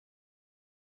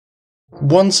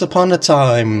Once upon a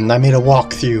time, I made a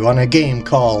walkthrough on a game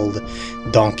called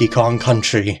Donkey Kong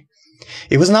Country.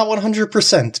 It was not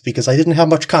 100% because I didn't have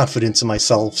much confidence in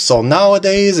myself, so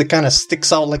nowadays it kind of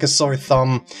sticks out like a sore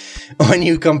thumb when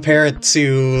you compare it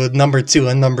to number 2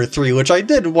 and number 3, which I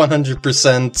did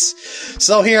 100%.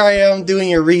 So here I am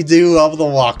doing a redo of the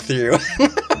walkthrough.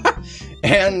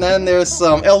 And then there's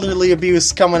some elderly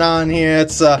abuse coming on here.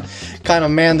 It's kind of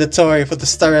mandatory for the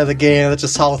start of the game. That's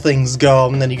just how things go.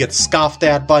 And then you get scoffed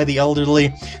at by the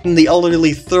elderly, and the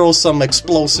elderly throw some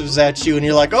explosives at you, and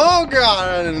you're like, oh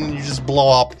god, and you just blow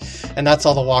up. And that's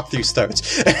how the walkthrough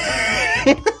starts.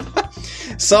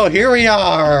 So here we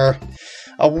are.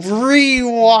 A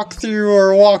re-walkthrough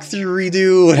or walkthrough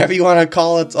redo, whatever you want to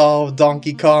call it, of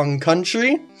Donkey Kong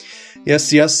Country.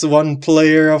 Yes, one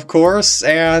player, of course,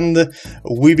 and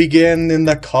we begin in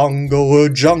the Congo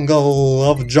jungle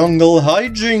of jungle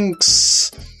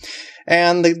hijinks.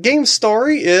 And the game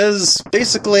story is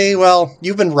basically, well,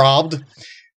 you've been robbed,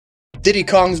 Diddy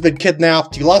Kong's been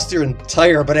kidnapped, you lost your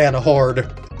entire banana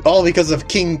horde, all because of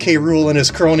King K. Rool and his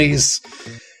cronies.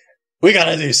 We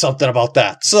gotta do something about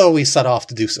that, so we set off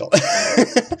to do so.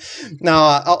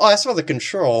 Now, as for the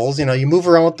controls, you know, you move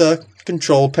around with the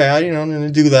control pad, you know, and you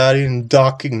do that, you can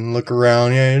duck, you can look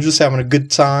around, you know, you're just having a good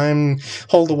time.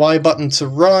 Hold the Y button to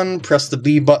run, press the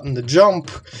B button to jump.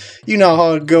 You know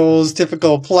how it goes,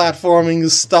 typical platforming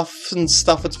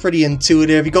stuff, it's pretty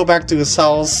intuitive. You go back to his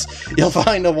house, you'll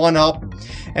find a 1-up,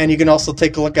 and you can also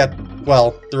take a look at,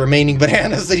 well, the remaining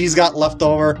bananas that he's got left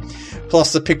over,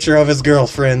 plus a picture of his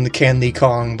girlfriend, Candy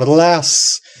Kong, but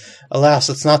alas,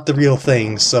 it's not the real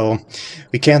thing, so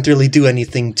we can't really do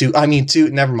anything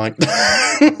never mind.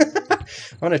 I'm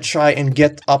gonna try and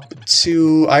get up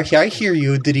to, I hear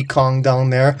you, Diddy Kong down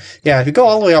there. Yeah, if you go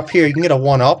all the way up here, you can get a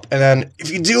 1-up, and then if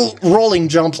you do rolling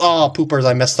jumps, oh, poopers,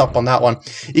 I messed up on that one.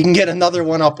 You can get another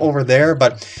 1-up over there,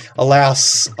 but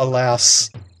alas,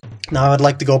 now I'd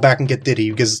like to go back and get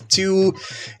Diddy, because 2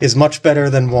 is much better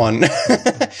than 1.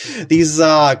 These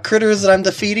critters that I'm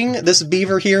defeating, this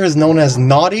beaver here is known as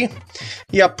Naughty.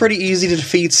 Yeah, pretty easy to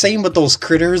defeat. Same with those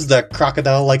critters, the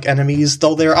crocodile-like enemies,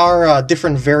 though there are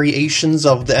different variations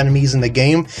of the enemies in the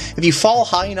game. If you fall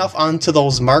high enough onto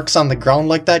those marks on the ground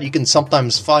like that, you can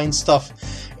sometimes find stuff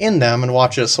in them, and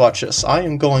watch this. I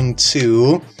am going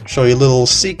to show you a little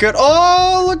secret.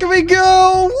 Oh, look at me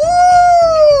go!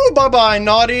 Woo! Bye-bye,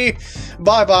 Naughty!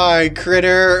 Bye-bye,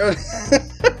 critter!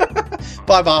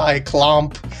 Bye-bye,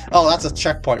 Clomp! Oh, that's a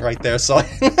checkpoint right there, so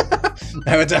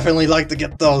I would definitely like to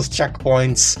get those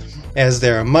checkpoints, as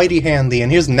they're mighty handy.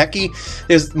 And here's Neki.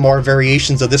 There's more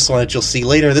variations of this one that you'll see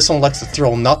later. This one likes to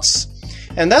throw nuts.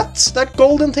 And that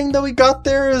golden thing that we got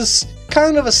there is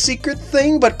kind of a secret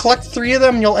thing, but collect 3 of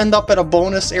them and you'll end up at a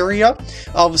bonus area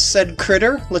of said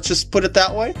critter, let's just put it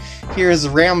that way. Here's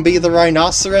Rambi the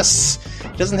Rhinoceros.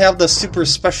 He doesn't have the super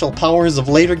special powers of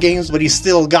later games, but he's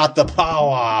still got the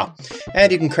power. And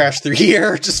you can crash through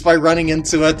here just by running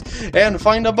into it and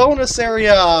find a bonus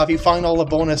area. If you find all the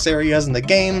bonus areas in the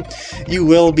game, you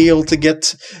will be able to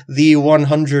get the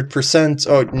 100%,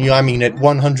 or I mean at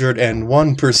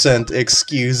 101%,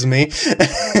 excuse me.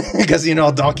 Because, you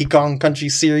know, Donkey Kong Country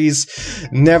series,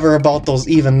 never about those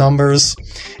even numbers.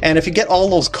 And if you get all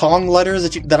those Kong letters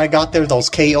that I got there, those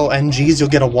K-O-N-Gs, you'll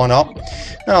get a 1-up.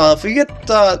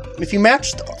 If you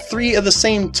matched 3 of the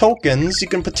same tokens, you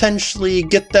can potentially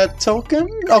get that token.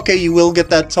 Okay, you will get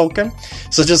that token.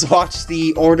 So just watch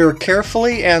the order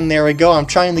carefully, and there we go. I'm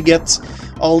trying to get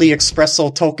all the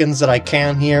Espresso tokens that I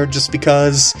can here, just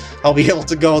because I'll be able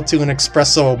to go to an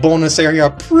Espresso bonus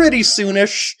area pretty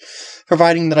soonish,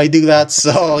 providing that I do that,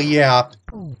 so yeah.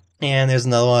 And there's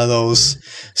another one of those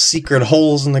secret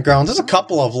holes in the ground. There's a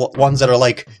couple of ones that are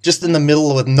like just in the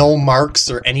middle with no marks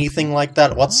or anything like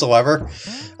that whatsoever.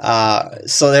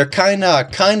 So they're kind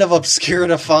of obscure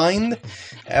to find,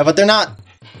 but they're not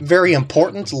very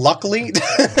important, luckily.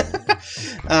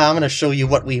 I'm going to show you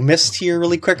what we missed here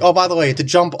really quick. Oh, by the way, to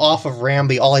jump off of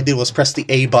Rambi, all I did was press the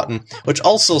A button, which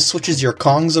also switches your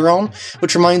Kongs around,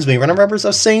 which reminds me, remember I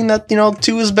was saying that, you know,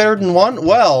 2 is better than 1?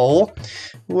 Well,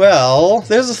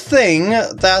 there's a thing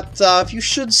that if you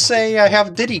should say I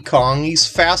have Diddy Kong, he's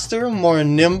faster, more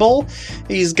nimble,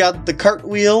 he's got the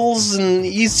cartwheels, and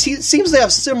he seems to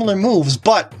have similar moves,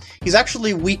 but he's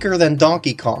actually weaker than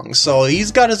Donkey Kong, so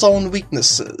he's got his own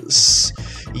weaknesses.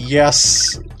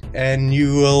 Yes, and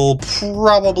you will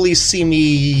probably see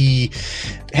me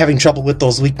having trouble with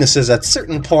those weaknesses at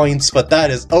certain points, but that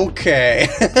is okay.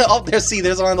 Oh,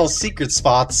 there's one of those secret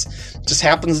spots. Just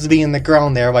happens to be in the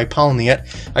ground there by pounding it.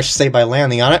 I should say by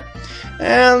landing on it.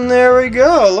 And there we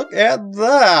go, look at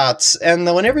that. And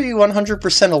whenever you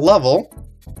 100% a level,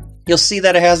 you'll see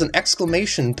that it has an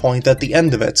exclamation point at the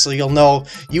end of it, so you'll know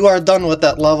you are done with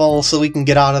that level, so we can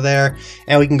get out of there,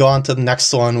 and we can go on to the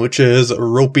next one, which is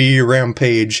Ropey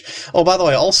Rampage. Oh, by the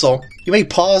way, also, you may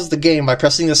pause the game by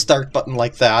pressing the start button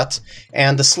like that,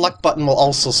 and the select button will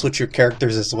also switch your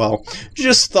characters as well.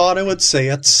 Just thought I would say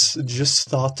it. Just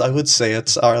thought I would say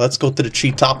it. Alright, let's go to the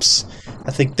treetops.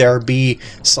 I think there be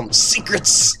some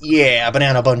secrets. Yeah,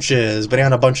 banana bunches.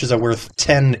 Banana bunches are worth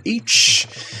 10 each.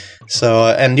 So,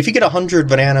 and if you get 100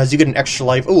 bananas, you get an extra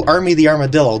life. Oh, Army the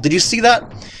Armadillo. Did you see that?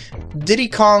 Diddy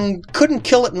Kong couldn't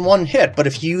kill it in one hit, but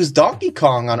if you use Donkey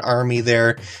Kong on Army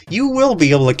there, you will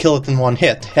be able to kill it in one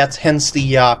hit. That's hence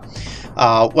the,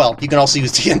 well, you can also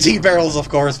use TNT barrels, of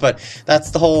course, but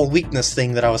that's the whole weakness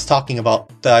thing that I was talking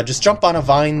about. Just jump on a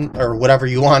vine, or whatever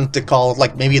you want to call it,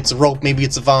 like maybe it's a rope, maybe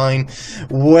it's a vine,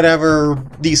 whatever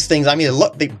these things, I mean,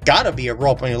 look, they've gotta be a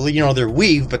rope, I mean, you know, they're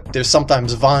weave, but there's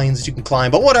sometimes vines that you can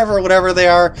climb, but whatever they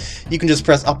are, you can just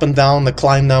press up and down to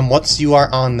climb them once you are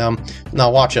on them.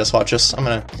 Now watch this, I'm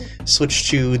gonna switch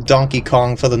to Donkey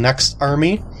Kong for the next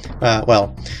army.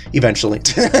 Well, eventually.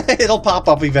 It'll pop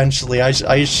up eventually, I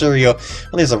assure you.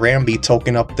 Well, there's a Rambi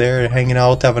token up there, hanging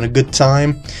out, having a good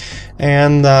time.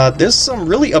 And there's some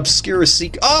really obscure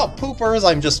oh, poopers!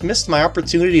 I just missed my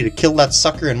opportunity to kill that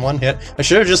sucker in one hit. I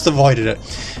should have just avoided it.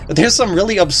 But there's some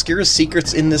really obscure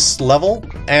secrets in this level,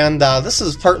 and this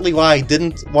is partly why I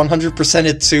didn't 100%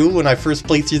 it too when I first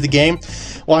played through the game.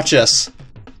 Watch this.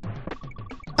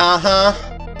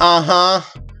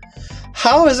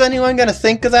 How is anyone gonna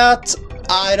think of that?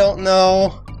 I don't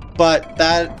know. But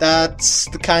that's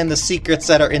the kind of secrets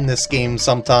that are in this game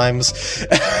sometimes.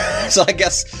 So I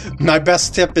guess my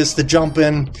best tip is to jump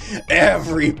in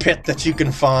every pit that you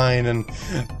can find and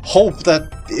hope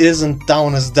that it isn't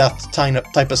down as death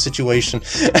type of situation.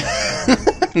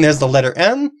 And there's the letter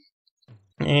N.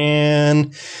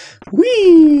 And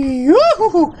whee!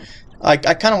 Woohoo! I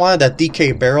kind of wanted that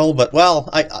DK barrel, but, well,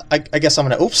 I guess I'm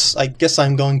gonna, oops, I guess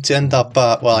I'm going to end up,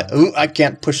 well, I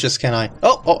can't push this, can I?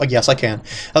 Oh, yes, I can.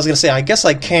 I was gonna say, I guess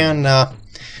I can,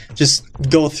 just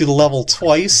go through the level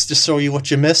twice to show you what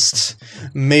you missed.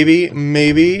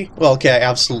 Maybe. Well, okay, I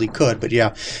absolutely could, but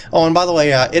yeah. Oh, and by the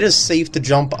way, it is safe to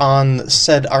jump on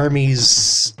said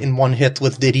armies in one hit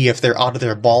with Diddy if they're out of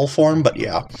their ball form, but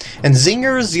yeah. And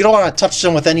zingers, you don't want to touch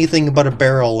them with anything but a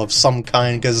barrel of some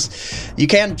kind, because you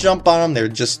can't jump on them, they're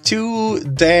just too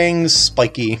dang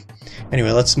spiky.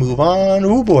 Anyway, let's move on.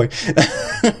 Oh boy.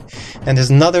 And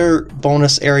there's another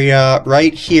bonus area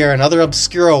right here, another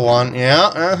obscure one.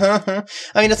 Yeah,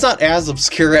 I mean, it's not as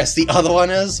obscure as the other one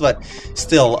is, but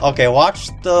still. Okay, watch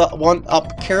the one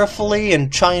up carefully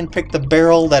and try and pick the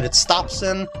barrel that it stops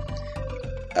in.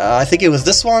 I think it was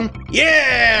this one.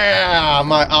 Yeah!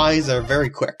 My eyes are very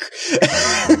quick.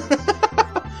 Woo!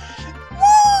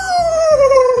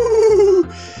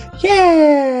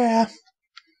 Yeah!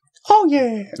 Oh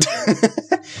yeah!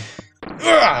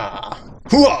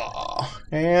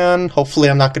 And hopefully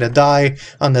I'm not gonna die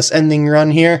on this ending run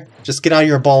here. Just get out of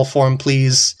your ball form,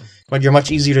 please. But you're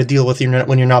much easier to deal with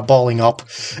when you're not balling up.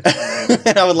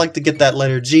 And I would like to get that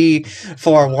letter G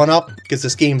for 1-up, because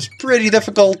this game's pretty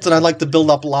difficult, and I'd like to build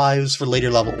up lives for later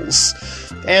levels.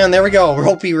 And there we go,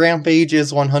 Ropey Rampage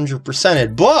is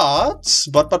 100%ed,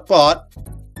 but...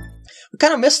 we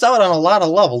kind of missed out on a lot of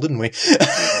level, didn't we?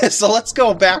 So let's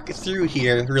go back through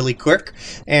here really quick.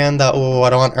 And, oh, I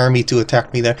don't want Army to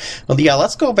attack me there. Well, yeah,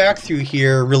 let's go back through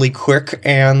here really quick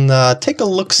and take a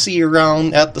look-see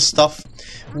around at the stuff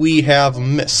we have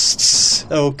missed.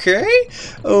 Okay,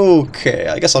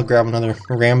 I guess I'll grab another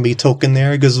Rambi token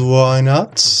there, because why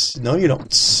not? No, you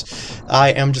don't. I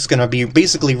am just gonna be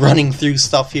basically running through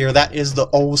stuff here. That is the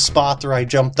O spot where I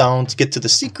jump down to get to the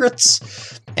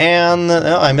secrets. And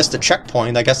I missed a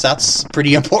checkpoint. I guess that's a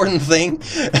pretty important thing.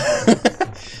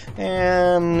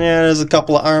 And yeah, there's a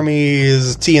couple of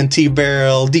armies, TNT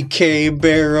barrel, DK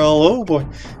barrel, oh boy.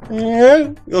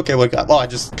 Yeah. Okay, what got? Well, I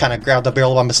just kind of grabbed a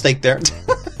barrel by mistake there.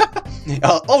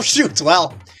 Oh shoot,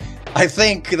 well, I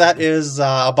think that is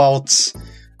about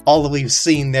all that we've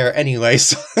seen there anyway,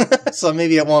 so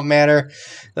maybe it won't matter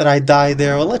that I died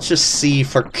there. Well, let's just see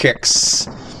for kicks.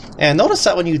 And notice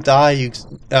that when you die,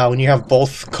 when you have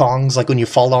both Kongs, like when you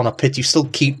fall down a pit, you still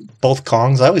keep both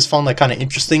Kongs. I always found that kind of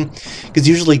interesting, because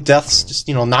usually deaths just,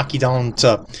 you know, knock you down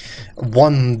to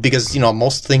one, because, you know,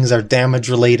 most things are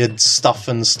damage-related stuff,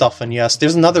 and yes,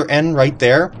 there's another N right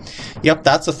there. Yep,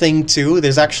 that's a thing too.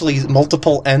 There's actually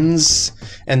multiple N's,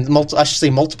 and I should say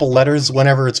multiple letters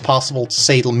whenever it's possible to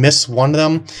say to miss one of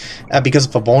them, because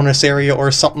of a bonus area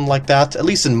or something like that. At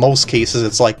least in most cases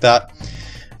it's like that.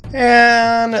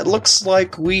 And it looks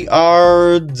like we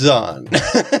are done.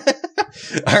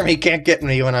 Army can't get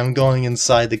me when I'm going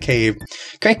inside the cave.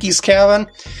 Cranky's cabin,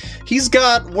 he's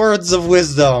got words of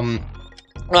wisdom.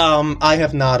 I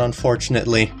have not,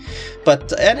 unfortunately.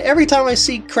 But every time I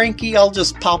see Cranky, I'll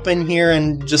just pop in here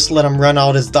and just let him run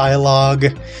out his dialogue.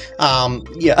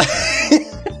 Yeah.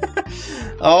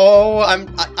 Oh,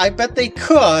 I bet they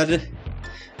could.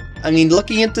 I mean,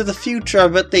 looking into the future, I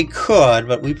bet they could,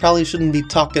 but we probably shouldn't be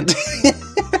talking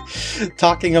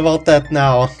talking about that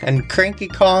now. And Cranky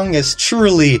Kong is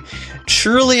truly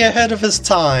ahead of his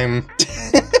time.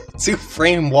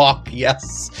 2-frame walk,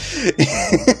 yes.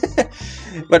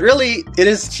 But really, it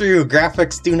is true.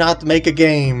 Graphics do not make a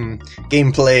game.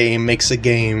 Gameplay makes a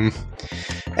game.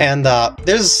 And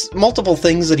there's multiple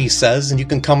things that he says, and you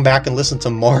can come back and listen to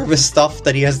more of his stuff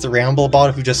that he has to ramble about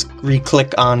if you just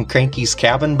re-click on Cranky's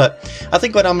cabin. But I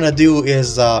think what I'm going to do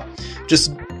is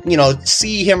just, you know,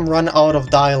 see him run out of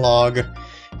dialogue,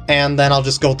 and then I'll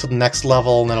just go to the next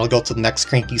level, and then I'll go to the next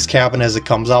Cranky's cabin as it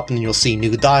comes up, and you'll see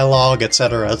new dialogue,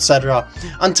 etc., etc.,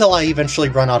 until I eventually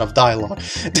run out of dialogue.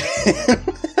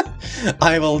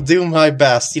 I will do my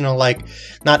best, you know, like,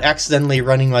 not accidentally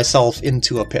running myself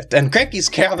into a pit. And Cranky's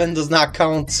cabin does not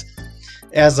count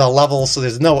as a level, so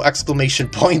there's no exclamation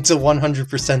point to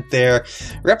 100% there.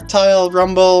 Reptile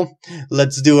Rumble,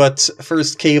 let's do it.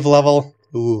 First cave level.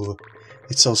 Ooh,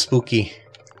 it's so spooky,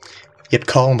 yet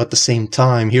calm at the same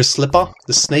time. Here's Slipper,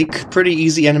 the snake. Pretty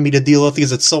easy enemy to deal with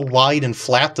because it's so wide and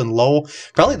flat and low.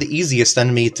 Probably the easiest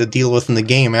enemy to deal with in the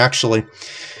game, actually.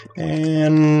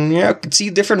 And yeah, you can see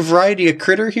different variety of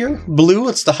critter here. Blue,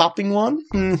 it's the hopping one.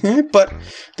 But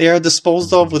they are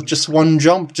disposed of with just one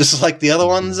jump, just like the other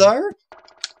ones are.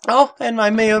 Oh, and I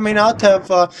may or may not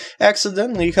have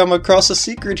accidentally come across a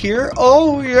secret here.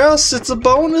 Oh yes, it's a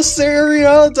bonus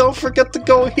area! Don't forget to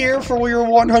go here for your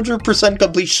 100%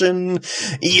 completion.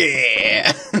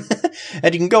 Yeah!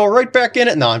 And you can go right back in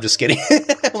it. No, I'm just kidding.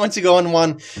 Once you go in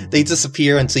one, they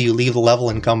disappear until you leave the level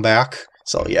and come back.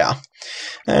 So yeah.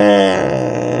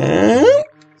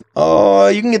 Oh,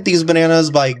 you can get these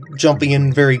bananas by jumping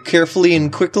in very carefully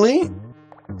and quickly.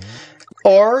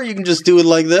 Or you can just do it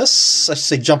like this. I should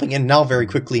say jumping in now very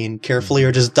quickly and carefully,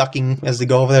 or just ducking as they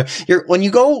go over there. When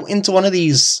you go into one of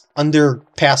these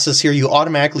underpasses here, you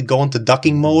automatically go into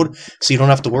ducking mode, so you don't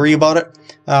have to worry about it.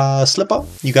 Slip-up,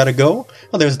 you gotta go.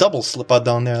 Oh, there's double slip-up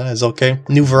down there, that is okay.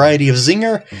 New variety of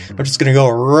zinger. We're just gonna go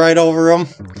right over them.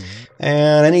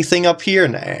 And anything up here?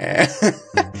 Nah.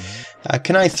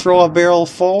 Can I throw a barrel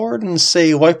forward and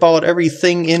say wipe out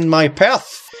everything in my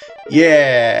path?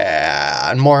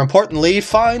 Yeah, and more importantly,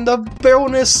 find the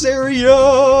bonus area!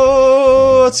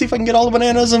 Let's see if I can get all the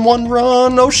bananas in one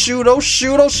run. Oh shoot, oh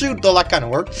shoot, oh shoot! Oh, that kind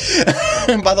of worked.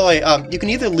 By the way, you can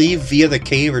either leave via the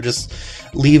cave or just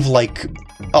leave like...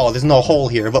 Oh, there's no hole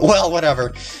here, but well,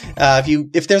 whatever.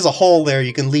 If there's a hole there,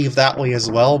 you can leave that way as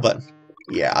well, but...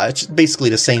 Yeah, it's basically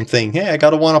the same thing. Hey, I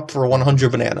got a 1-up for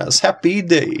 100 bananas. Happy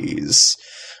days.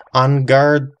 On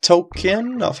guard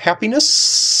token of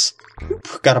happiness.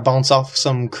 Gotta bounce off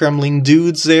some Kremling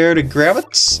dudes there to grab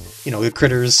it. You know, the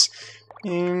critters.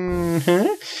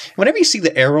 Whenever you see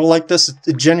the arrow like this,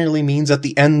 it generally means that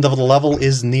the end of the level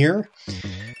is near.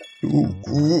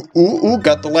 Ooh,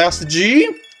 got the last G.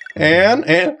 And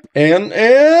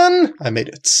I made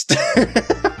it.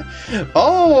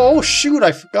 Oh, shoot,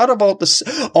 I forgot about this.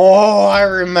 Oh, I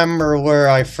remember where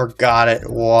I forgot it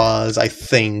was, I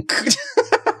think.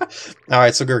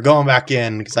 Alright, so we're going back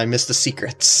in, because I missed the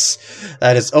secrets.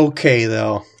 That is okay,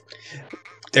 though.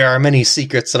 There are many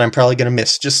secrets that I'm probably going to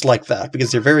miss, just like that,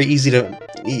 because they're very easy to...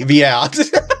 Yeah.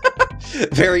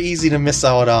 Very easy to miss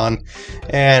out on.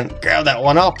 And grab that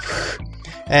one up.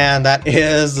 And that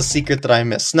is the secret that I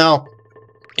missed. Now,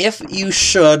 if you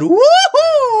should... Woohoo!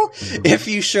 If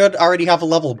you should already have a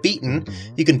level beaten,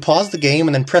 you can pause the game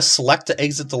and then press select to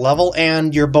exit the level,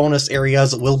 and your bonus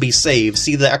areas will be saved.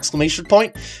 See the exclamation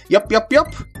point? Yup.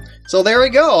 So there we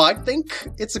go. I think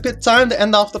it's a good time to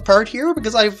end off the part here,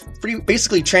 because I've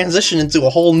basically transitioned into a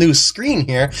whole new screen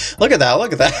here. Look at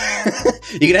that.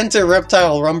 You can enter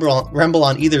Reptile Rumble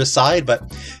on either side, but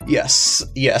yes.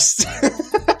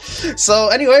 So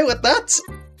anyway, with that,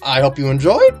 I hope you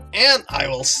enjoyed, and I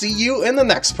will see you in the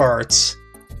next part.